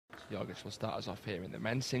Jorgich will start us off here in the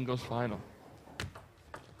men's singles final.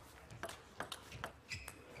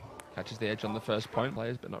 Catches the edge on the first point,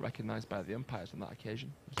 players, but not recognised by the umpires on that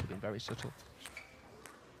occasion. Must have been very subtle.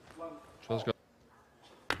 Truls goes.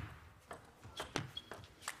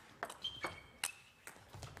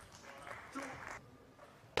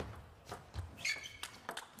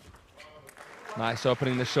 Nice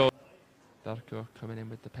opening the shoulder. Darko coming in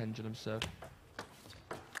with the pendulum serve,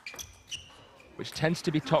 which tends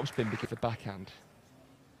to be topspin because of the backhand.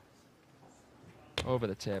 Over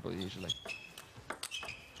the table usually.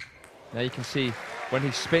 Now you can see when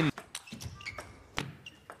he spins,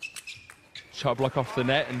 shot block off the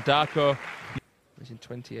net, and Darko was in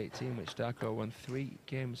 2018, which Darko won 3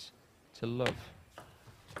 games to love.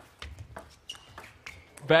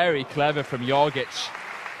 Very clever from Jorgich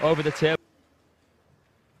over the table.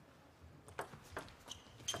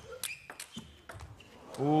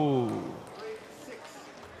 Ooh.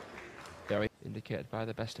 Very indicated by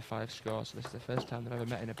the best of 5 score. So this is the first time they've ever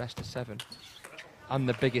met in a best of 7. And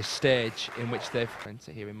the biggest stage in which they've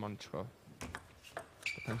entered here in Montreux.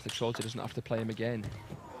 But thanks to Truls, he doesn't have to play him again.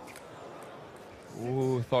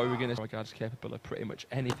 Ooh, thought we were going to... Moregard's capable of pretty much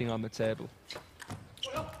anything on the table.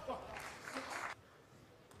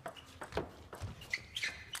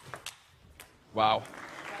 Wow.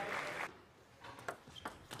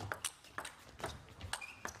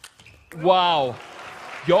 Wow.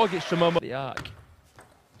 Jorgich from over the arc.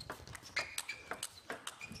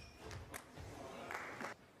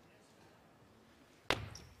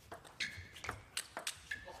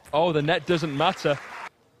 Oh, the net doesn't matter.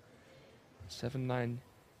 7-9,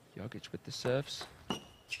 Jorgich with the serves.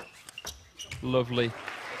 Lovely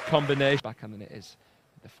combination. Backhand than it is.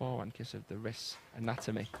 The forehand kiss of the wrist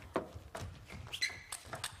anatomy.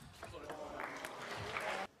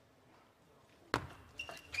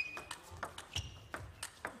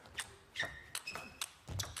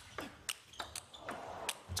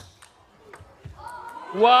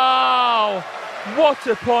 Wow! What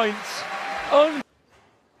a point!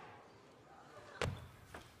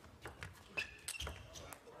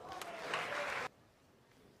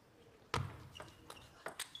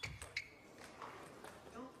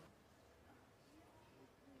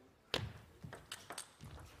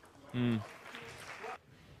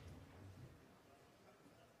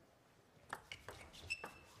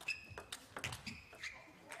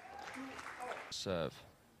 Serve.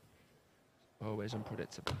 Always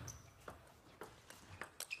unpredictable.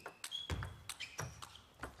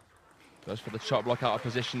 Goes for the chop block out of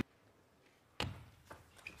position.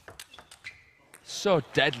 So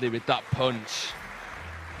deadly with that punch.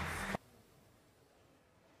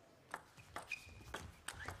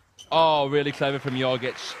 Oh, really clever from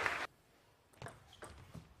Jorgich.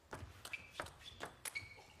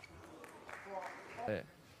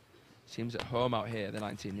 Seems at home out here, the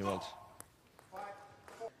 19-year-old.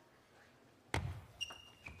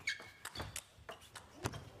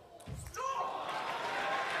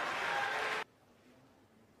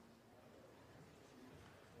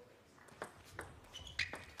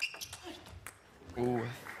 Ooh,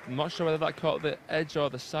 I'm not sure whether that caught the edge or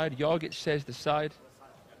the side. Jorgich says the side.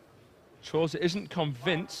 Truls isn't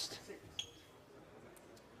convinced.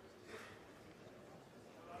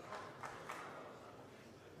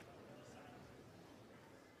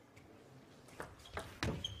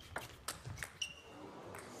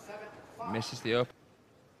 Misses the open.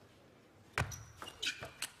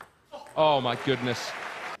 Oh my goodness.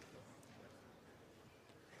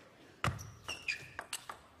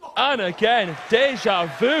 And again, deja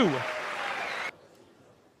vu.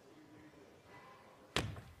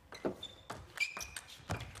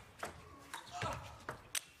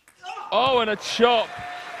 Oh, and a chop.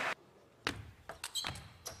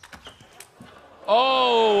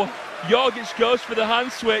 Oh, Jorgich goes for the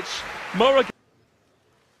hand switch. Moregard.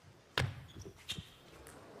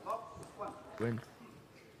 Win.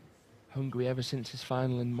 Hungry ever since his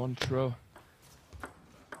final in Montreux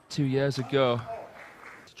 2 years ago.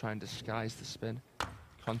 To try and disguise the spin.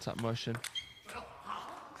 Contact motion.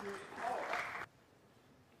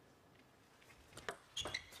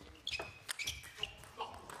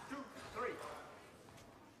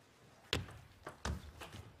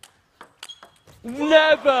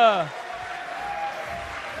 Never!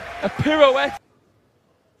 A pirouette.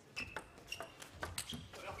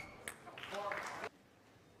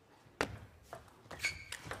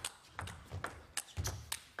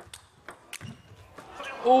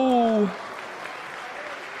 Oh!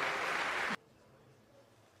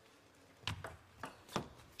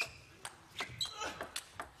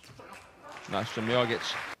 Nice from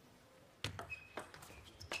Jorgich.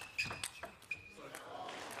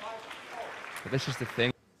 But this is the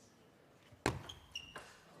thing.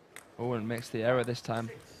 Owen makes the error this time.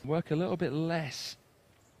 Work a little bit less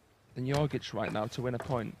than Jorgich right now to win a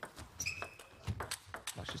point.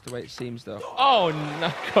 That's just the way it seems, though. Oh, no,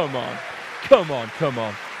 come on. Come on, come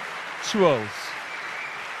on. Truls.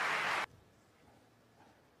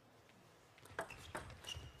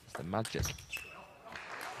 It's the magic.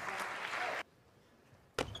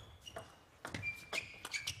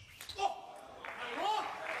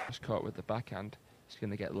 Just caught with the backhand. He's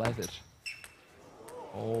going to get leathered.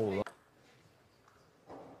 Oh,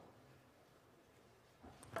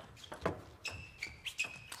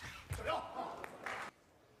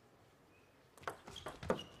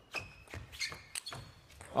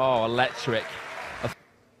 oh, electric.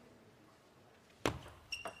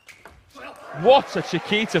 What a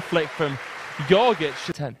Chiquita flick from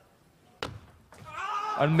Jorgich. 10.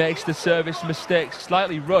 And makes the service mistake.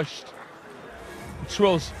 Slightly rushed.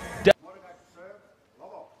 Truls.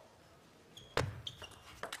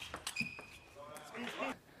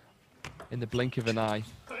 In the blink of an eye.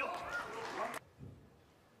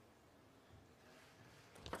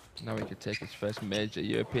 Now he could take his first major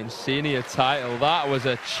European senior title. That was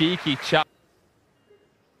a cheeky chap.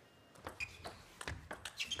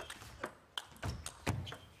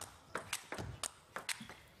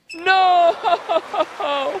 No!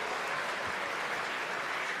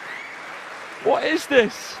 What is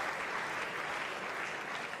this?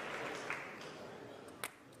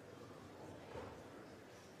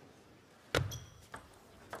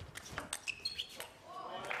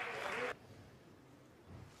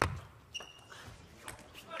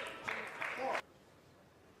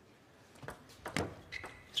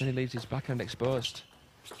 Then he leaves his backhand exposed.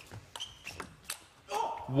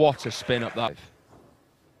 What a spin up that.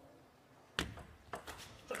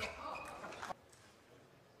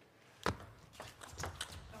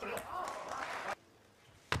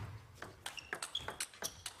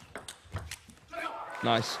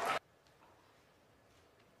 Nice.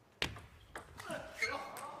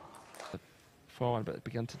 The forehand, but it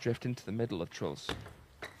began to drift into the middle of Truls.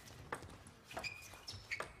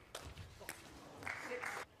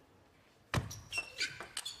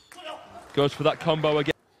 Goes for that combo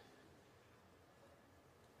again.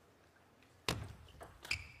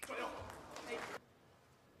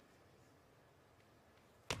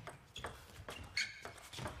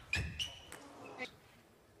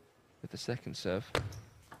 With the second serve.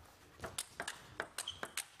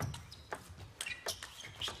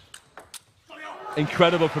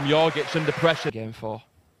 Incredible from Jorgich under pressure. Game 4.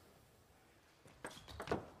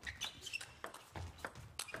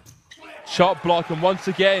 Shot block, and once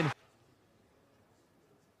again.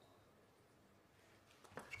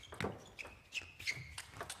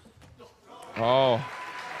 Oh.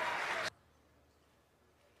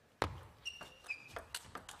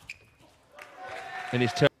 In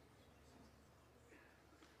his turn.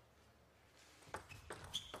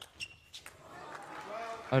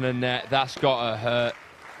 And a net, that's got to hurt.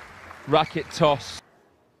 Racket toss.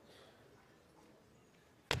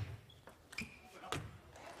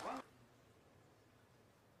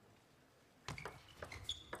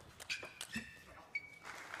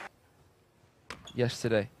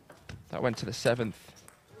 Yesterday. That went to the 7th.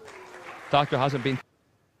 Darko hasn't been...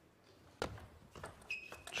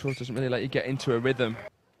 Truls doesn't really let you get into a rhythm.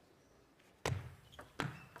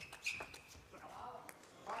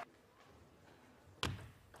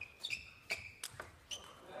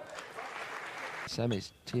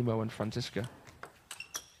 Semis, Timo and Francisca.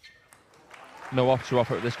 No off to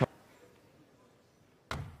offer at this point.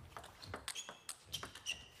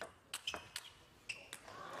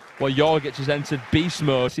 Well, Jorgich has entered beast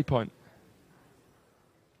mode. Point.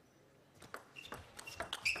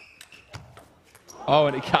 Oh,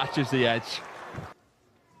 and it catches the edge.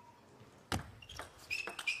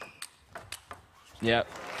 Yeah,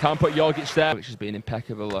 can't put Jorgich there, which has been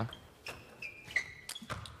impeccable though.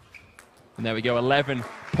 And there we go, 11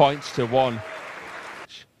 points to 1.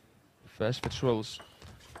 First for Truls.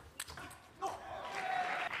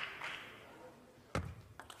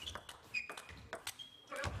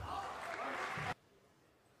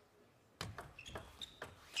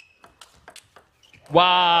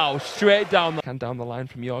 Wow, straight down the line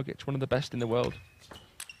from Yogich, one of the best in the world.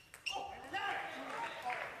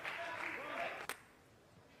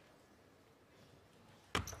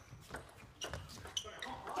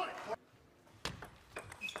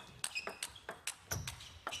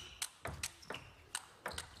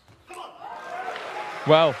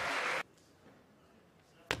 Well,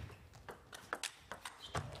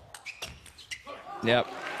 yep,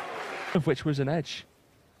 of which was an edge.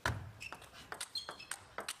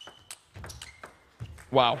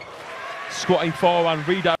 Wow. Squatting forward,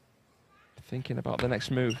 redirect. Thinking about the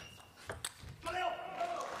next move.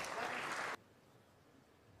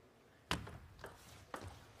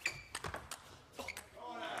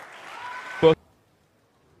 But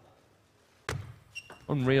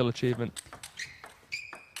unreal achievement.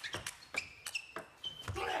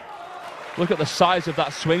 Look at the size of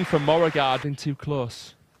that swing from Moregard. Being too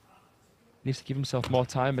close. Needs to give himself more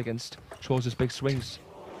time against Truls' big swings.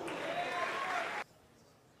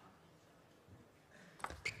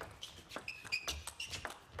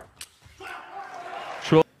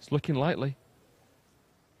 Truls looking lightly.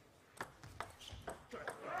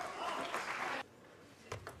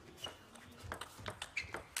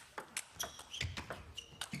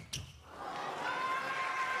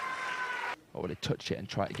 Oh, will he touch it and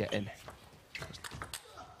try to get in?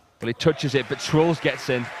 Well, he touches it, but Truls gets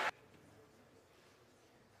in.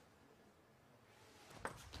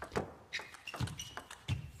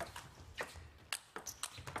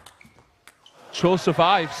 Truls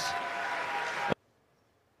survives.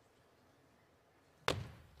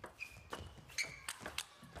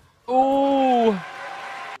 Oh!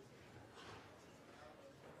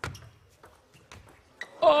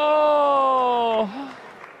 Oh!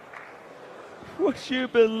 Would you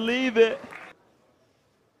believe it?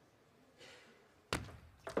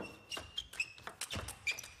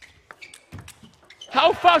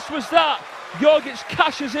 How fast was that? Jorgic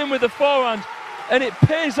cashes in with the forehand and it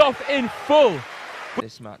pays off in full.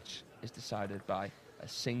 This match is decided by a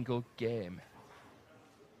single game.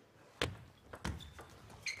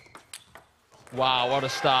 Wow, what a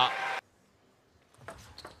start.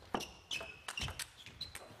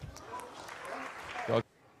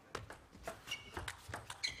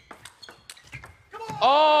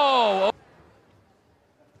 Oh!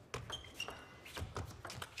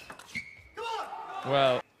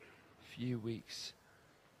 Well, few weeks.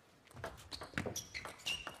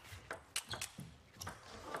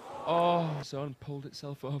 Oh, zone pulled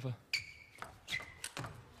itself over.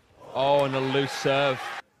 Oh, and a loose serve.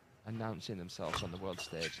 Announcing themselves on the world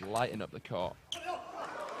stage, lighting up the court.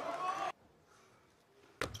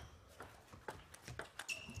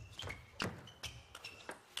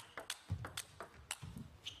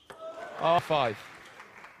 Oh, 5.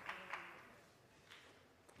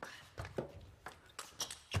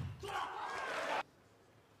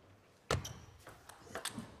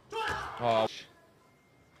 Oh.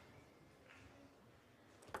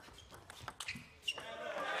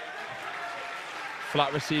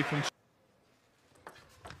 Flat receive from...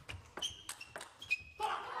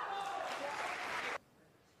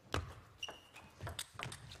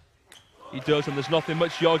 He does, and there's nothing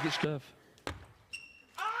much Jorgich can serve.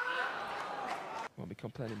 Won't be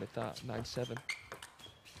complaining with that. 9-7.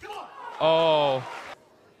 Oh.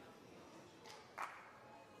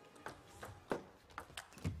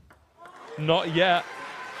 Not yet.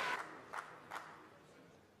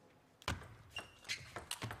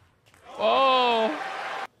 Oh.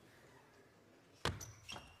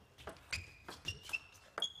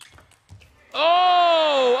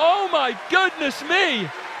 Oh, oh my goodness me.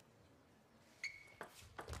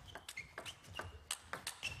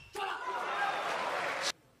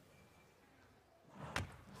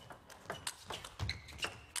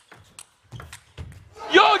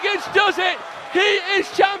 Jorgich does it! He is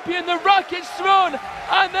champion, the racket's thrown,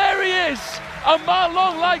 and there he is! A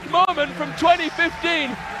Marlon-like moment from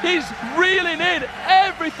 2015. He's reeling in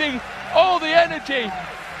everything, all the energy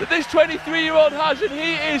that this 23-year-old has, and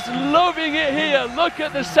he is loving it here. Look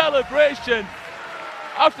at the celebration.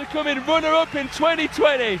 After coming runner-up in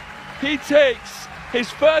 2020, he takes his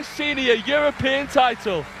first senior European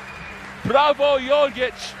title. Bravo,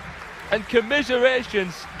 Jorgich, and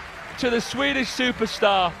commiserations to the Swedish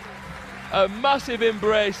superstar. A massive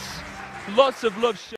embrace, lots of love.